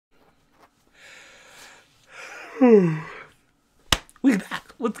We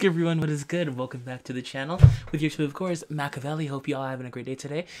back. What's good, everyone? What is good? Welcome back to the channel with your two, of course, Machiavelli. Hope you all having a great day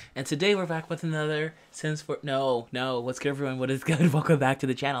today. And today we're back with another What's good, everyone? What is good? Welcome back to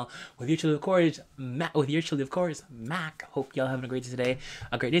the channel with your two, of course, Mac. Hope y'all having a great day today.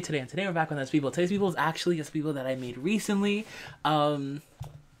 And today we're back with this people. Today's people is actually just people that I made recently.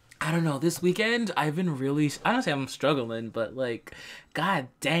 I don't know, this weekend, I've been really, I don't say I'm struggling, but like, god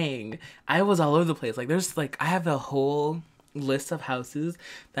dang, I was all over the place. Like, I have a whole list of houses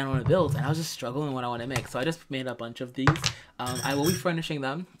that I want to build, and I was just struggling what I want to make. So I just made a bunch of these. I will be furnishing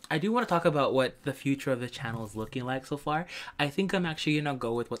them. I do want to talk about what the future of the channel is looking like so far. I think I'm actually gonna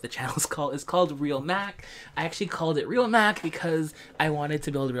go with what the channel's called. It's called Real Mac. I actually called it Real Mac because I wanted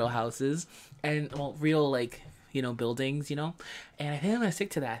to build real houses and, well, real, like, you know, buildings, you know, and I think I'm gonna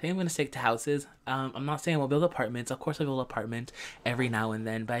stick to that. I think I'm gonna stick to houses. I'm not saying we'll build apartments. Of course I build apartment every now and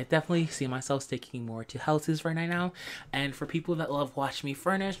then, but I definitely see myself sticking more to houses right now. And for people that love watch me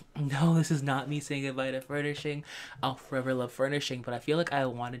furnish, no, this is not me saying goodbye to furnishing. I'll forever love furnishing, but I feel like I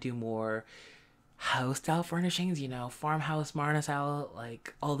want to do more house style furnishings, you know, farmhouse, Marna style,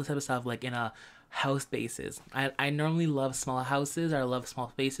 like all this type of stuff, like in a house spaces. I normally love small houses, or I love small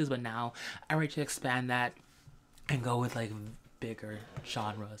spaces, but now I'm ready to expand that and go with like bigger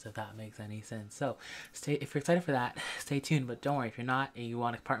genres, if that makes any sense. So if you're excited for that, stay tuned. But don't worry, if you're not and you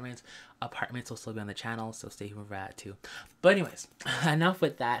want apartments will still be on the channel, so stay tuned for that too. But anyways, enough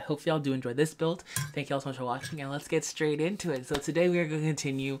with that. Hope y'all do enjoy this build. Thank y'all so much for watching, and let's get straight into it. So today we are going to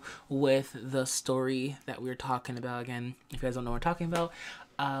continue with the story that we were talking about. Again, if you guys don't know what I'm talking about,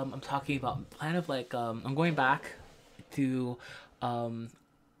 I'm talking about kind of like I'm going back to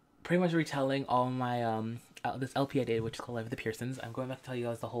pretty much retelling all my this LP I did, which is called Life of the Pearsons. I'm going back to tell you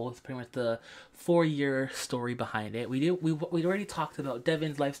guys the whole, it's pretty much the 4-year story behind it. We already talked about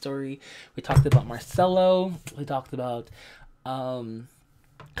Devin's life story. We talked about Marcelo. We talked about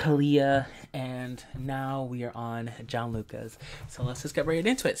Kalia, and now we are on Gianluca's. So let's just get right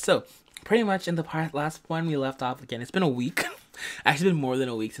into it. So pretty much in the last one we left off, again, it's been a week. Actually been more than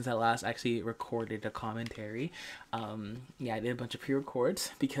a week since I last actually recorded a commentary. Yeah, I did a bunch of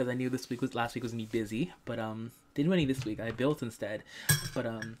pre-records because I knew last week was gonna be busy, but didn't do any this week. I built instead. But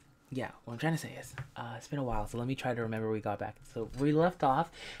yeah, what I'm trying to say is it's been a while, so let me try to remember where we got back. So we left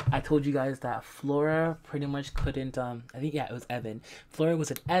off, I told you guys that Flora pretty much couldn't I think, yeah, it was Evan. Flora was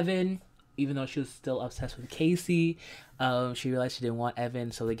at Evan, even though she was still obsessed with Casey. She realized she didn't want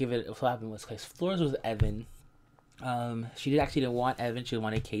Evan, so they give it, what happened was, because Flora's was Evan. She didn't want Evan, she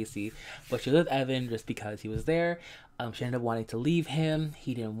wanted Casey, but she lived with Evan just because he was there. She ended up wanting to leave him.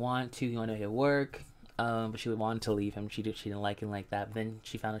 He didn't want to, he wanted to make it work. But she wanted to leave him. She didn't like him like that. But then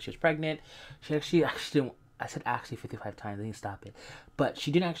she found out she was pregnant. She actually didn't, I said actually 55 times, I need to stop it. But she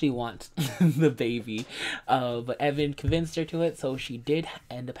didn't actually want the baby. But Evan convinced her to it, so she did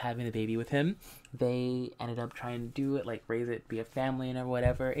end up having the baby with him. They ended up trying to do it, like raise it, be a family and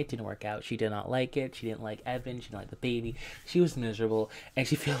whatever. It didn't work out. She did not like it. She didn't like Evan. She didn't like the baby. She was miserable, and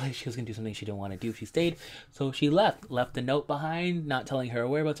she felt like she was going to do something she didn't want to do if she stayed. So she left a note behind, not telling her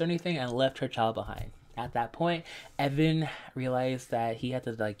whereabouts or anything, and left her child behind. At that point, Evan realized that he had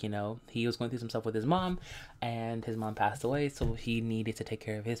to, like, you know, he was going through some stuff with his mom, and his mom passed away, so he needed to take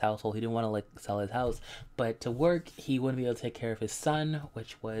care of his household. He didn't want to, like, sell his house, but to work, he wouldn't be able to take care of his son,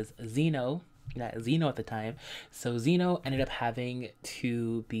 which was Zeno at the time. So Zeno ended up had to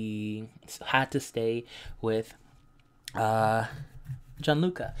stay with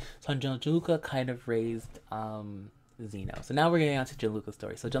Gianluca. So Gianluca kind of raised Zeno. So now we're getting on to Gianluca's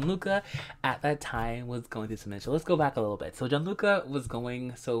story. So Gianluca at that time was going through some. So let's go back a little bit. So Gianluca was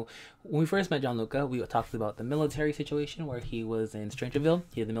going, so when we first met Gianluca, we talked about the military situation where he was in Strangerville.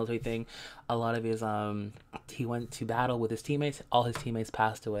 He had the military thing. A lot of his he went to battle with his teammates. All his teammates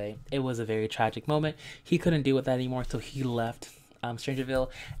passed away. It was a very tragic moment. He couldn't deal with that anymore, so he left Strangerville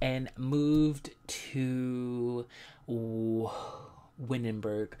and moved to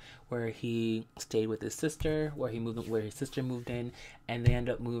Windenburg, where he stayed with his sister, where his sister moved in, and they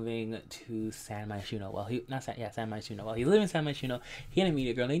ended up moving to San Myshuno. San Myshuno. While he lived in San Myshuno, he had to meet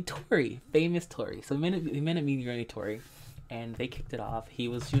a girl named Tori, famous Tori. So he met a meeting girl named Tori, and they kicked it off. She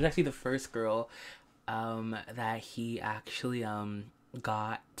was actually the first girl that he actually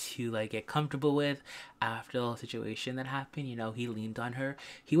got to, like, get comfortable with after the situation that happened. You know, he leaned on her.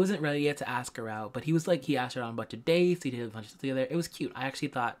 He wasn't ready yet to ask her out, but he asked her on a bunch of dates. He did a bunch of stuff together. It was cute.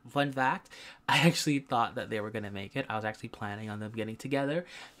 Fun fact, I actually thought that they were gonna make it. I was actually planning on them getting together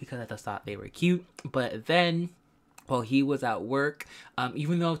because I just thought they were cute. But then, while he was at work,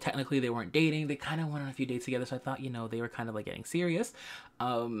 even though technically they weren't dating, they kind of went on a few dates together, so I thought, you know, they were kind of like getting serious.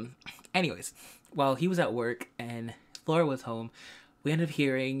 Anyways, while he was at work and Flora was home, we ended up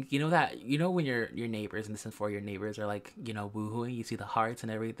hearing, when your neighbors, and this is for your neighbors, are like, woohooing, you see the hearts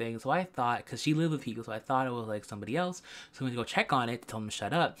and everything. So I thought, because she lived with people, so I thought it was like somebody else. So we went to go check on it to tell them to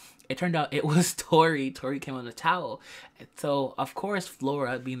shut up. It turned out it was Tori. Tori came on the towel. And so, of course,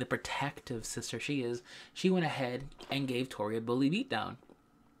 Flora, being the protective sister she is, she went ahead and gave Tori a bully beatdown.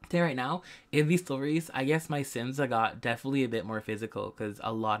 Right now, in these stories, I guess my Sims got definitely a bit more physical because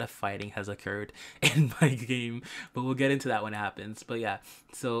a lot of fighting has occurred in my game, but we'll get into that when it happens. But yeah,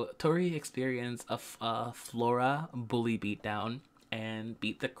 so Tori experienced a Flora bully beatdown and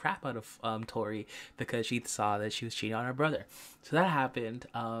beat the crap out of Tori because she saw that she was cheating on her brother. So that happened.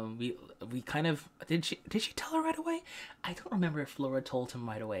 We kind of did she tell her right away? I don't remember if Flora told him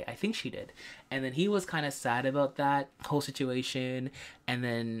right away. I think she did. And then he was kind of sad about that whole situation. And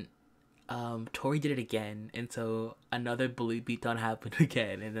then Tori did it again, and so another bully beatdown happened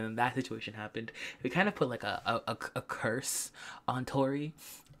again, and then that situation happened. We kind of put like a curse on Tori.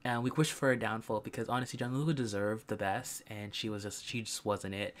 And we wished for her downfall because honestly, Gianluca deserved the best, and she just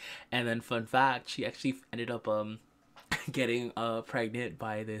wasn't it. And then, fun fact, she actually ended up getting pregnant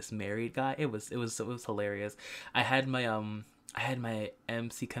by this married guy. It was hilarious. I had my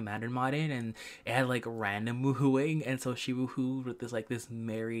MC Commander mod in, and it had like random woohooing, and so she woohooed with this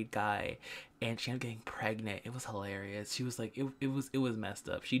married guy, and she ended up getting pregnant. It was hilarious. She was like, it was messed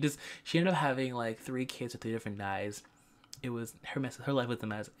up. She ended up having like 3 kids with 3 different guys. It was her life was a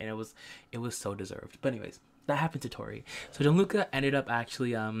mess, and it was so deserved. But anyways, that happened to Tori. So Gianluca ended up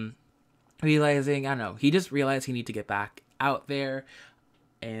actually realizing, I don't know, he just realized he needed to get back out there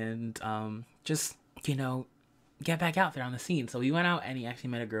and just get back out there on the scene. So he went out and he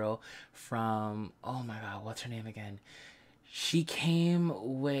actually met a girl from, oh my god, what's her name again? She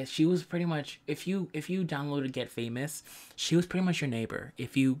was pretty much, if you downloaded Get Famous, she was pretty much your neighbor.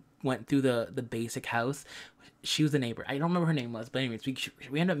 If you went through the basic house, she was the neighbor. I don't remember her name was, but anyways,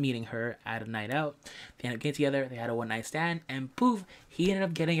 we ended up meeting her at a night out. They ended up getting together. They had a 1-night stand, and poof, he ended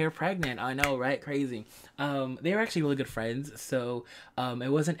up getting her pregnant. I know, right? Crazy. They were actually really good friends, so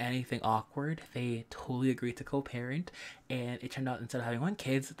it wasn't anything awkward. They totally agreed to co-parent, and it turned out instead of having 1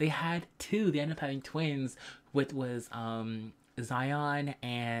 kid, they had 2. They ended up having twins, which was Zion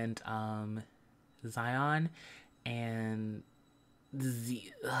and oh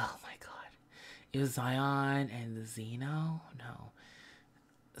my god. It was Zion and Zeno? No.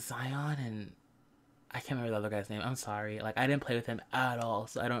 Zion and I can't remember the other guy's name. I'm sorry. Like, I didn't play with him at all,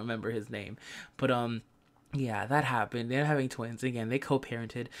 so I don't remember his name. But yeah, that happened. They ended up having twins. Again, they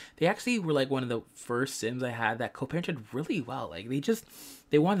co-parented. They actually were like one of the first Sims I had that co-parented really well. Like,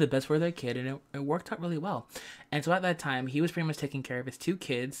 they wanted the best for their kid, and it worked out really well. And so at that time, he was pretty much taking care of his 2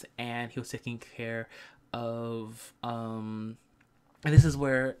 kids, and he was taking care of and this is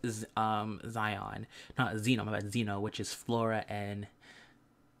where Zion, not Zeno, my bad, Zeno, which is Flora and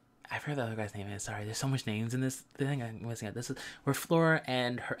I forgot the other guy's name is. Sorry, there's so much names in this thing I'm missing out. This is where Flora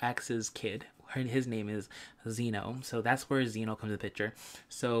and her ex's kid, his name is Zeno. So that's where Zeno comes into the picture.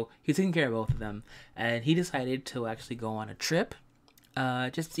 So he's taking care of both of them, and he decided to actually go on a trip.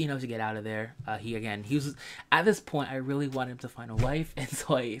 Just to get out of there. He was at this point, I really wanted him to find a wife, and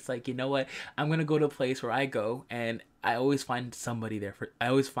so it's like, you know what, I'm gonna go to a place where I go, and I always find somebody there. I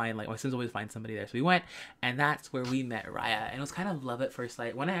always find, like, my Sims always find somebody there. So we went, and that's where we met Raya, and it was kind of love at first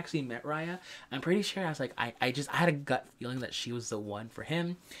sight. When I actually met Raya, I'm pretty sure I was like, I had a gut feeling that she was the one for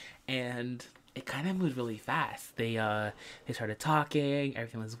him, and it kind of moved really fast. They started talking,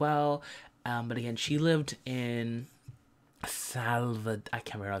 everything was well, but again, she lived in I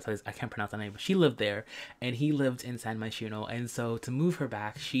can't pronounce that name, but she lived there, and he lived in San Myshuno, and so to move her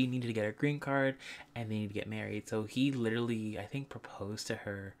back, she needed to get her green card, and they needed to get married. So he literally, I think, proposed to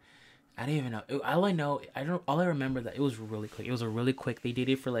her. I don't even know. All I remember that it was really quick. It was a really quick. They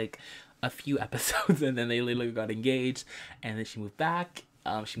dated for like a few episodes, and then they literally got engaged, and then she moved back.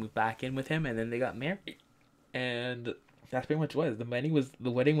 She moved back in with him, and then they got married, and that's pretty much what it was.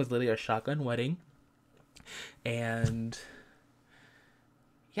 The wedding was literally a shotgun wedding. And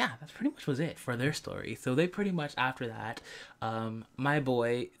yeah, that's pretty much was it for their story. So they pretty much, after that, my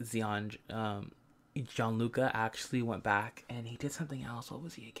boy Gianluca actually went back and he did something else. What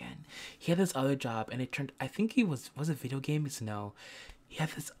was he again? He had this other job, and I think he was it video games? No. He had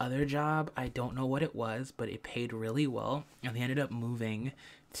this other job. I don't know what it was, but it paid really well. And they ended up moving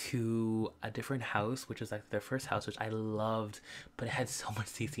to a different house, which was like their first house, which I loved, but it had so much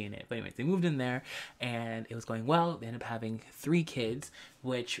CC in it. But anyways, they moved in there, and it was going well. They ended up having 3 kids,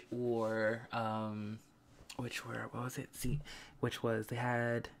 which were what was it? They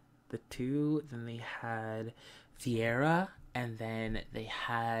had the 2, then they had Sierra, and then they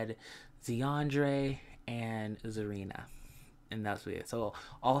had Zeandre, and Zarina. And that's what it is. So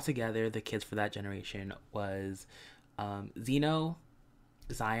all together, the kids for that generation was Zeno,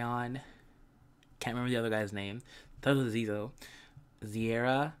 Zion, can't remember the other guy's name. That was Zizo,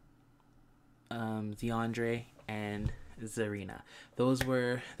 Ziera, Zeandre, and Zarina. Those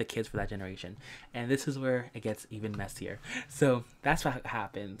were the kids for that generation. And this is where it gets even messier. So that's what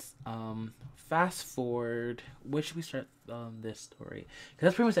happens. Fast forward, where should we start this story? Because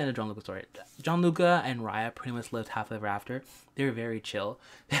that's pretty much the end of Gianluca's story. Gianluca and Raya pretty much lived happily ever after. They were very chill.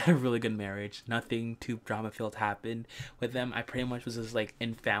 They had a really good marriage. Nothing too drama filled happened with them. I pretty much was just like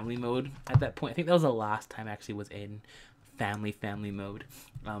in family mode at that point. I think that was the last time I actually was in family mode,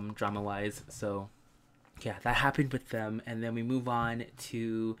 drama wise. So yeah, that happened with them. And then we move on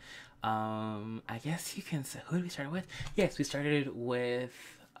to I guess you can say, who did we start with? Yes, we started with,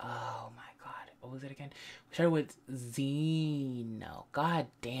 oh my god, what was it again? We started with Zeno. God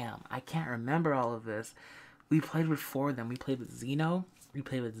damn, I can't remember all of this. We played with 4 of them. We played with Zeno, we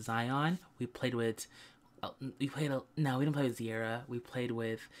played with Zion, we played with no, we didn't play with Ziera. We played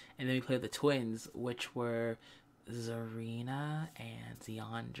with, and then we played with the twins, which were Zarina and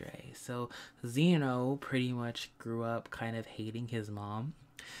Zeandre. So Zeno pretty much grew up kind of hating his mom,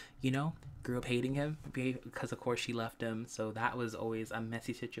 grew up hating him because of course she left him. So that was always a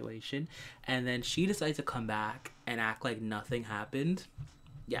messy situation. And then she decided to come back and act like nothing happened.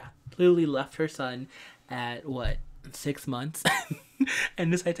 Yeah, clearly left her son at 6 months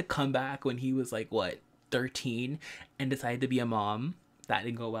and decided to come back when he was 13 and decided to be a mom. That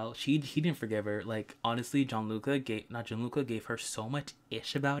didn't go well. He didn't forgive her. Honestly, Gianluca gave her so much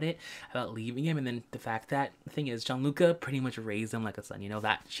ish about it, about leaving him. And then the thing is, Gianluca pretty much raised him like a son,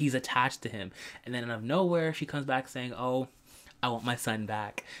 that she's attached to him. And then out of nowhere, she comes back saying, oh, I want my son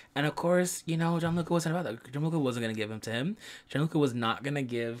back. And of course, Gianluca wasn't about that. Gianluca wasn't going to give him to him. Gianluca was not going to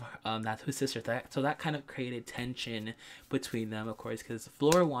give that to his sister. So that kind of created tension between them, of course, because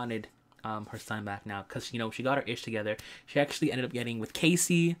Flora wanted her son back now, because she got her ish together. She actually ended up getting with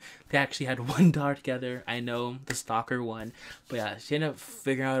Casey. They actually had 1 daughter together. I know, the stalker one, but yeah, she ended up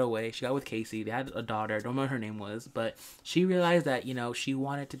figuring out a way. She got with Casey. They had a daughter. I don't know what her name was, but she realized that she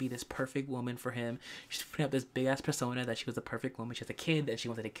wanted to be this perfect woman for him. She's putting up this big ass persona that she was the perfect woman. She has a kid that she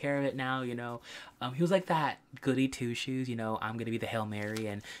wants to take care of it now. He was like that goody two shoes. I'm gonna be the Hail Mary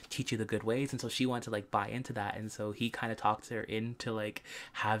and teach you the good ways. And so she wanted to buy into that, and so he kind of talked her into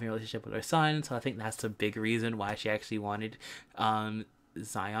having a relationship with her son. So I think that's the big reason why she actually wanted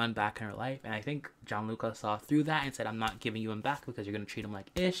Zion back in her life. And I think Gianluca saw through that and said, I'm not giving you him back because you're going to treat him like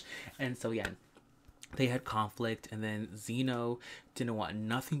ish. And so yeah, they had conflict, and then Zeno didn't want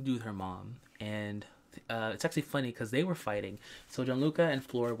nothing to do with her mom. And it's actually funny because they were fighting. So Gianluca and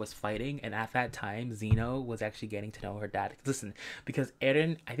Flora was fighting, and at that time Zeno was actually getting to know her dad. Listen, because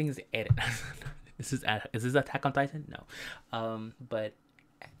Eren, I think it's Eren. is this Attack on Titan? No. But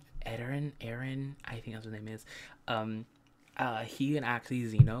Eren, I think that's what his name is. He and actually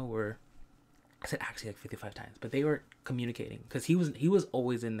Zeno were, I said actually 55 times, but they were communicating because he was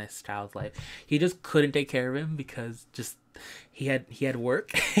always in this child's life. He just couldn't take care of him because he had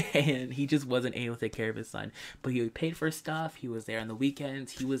work and he just wasn't able to take care of his son. But he paid for stuff. He was there on the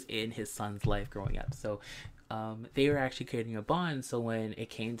weekends. He was in his son's life growing up. So they were actually creating a bond. So when it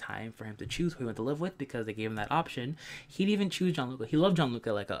came time for him to choose who he wanted to live with, because they gave him that option, he'd even choose Gianluca. He loved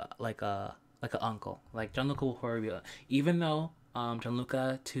Gianluca like a uncle. Gianluca will horribly, even though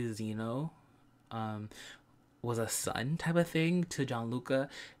Gianluca to Zeno was a son type of thing, to Gianluca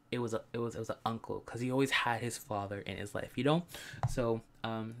it was an uncle, because he always had his father in his life, So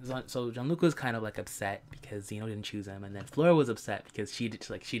Gianluca was kind of upset because Zeno didn't choose him, and then Flora was upset because she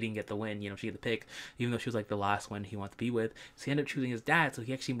didn't get the win. She had the pick, even though she was the last one he wanted to be with. So he ended up choosing his dad. So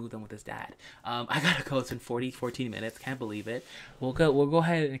he actually moved on with his dad. I gotta go. It's been 14 minutes. Can't believe it. We'll go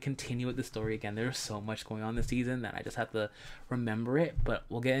ahead and continue with the story again. There's so much going on this season that I just have to remember it, but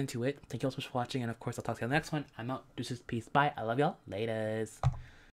we'll get into it. Thank you all so much for watching, and of course I'll talk to you on the next one. I'm out. Deuces, peace, bye. I love y'all. Laters.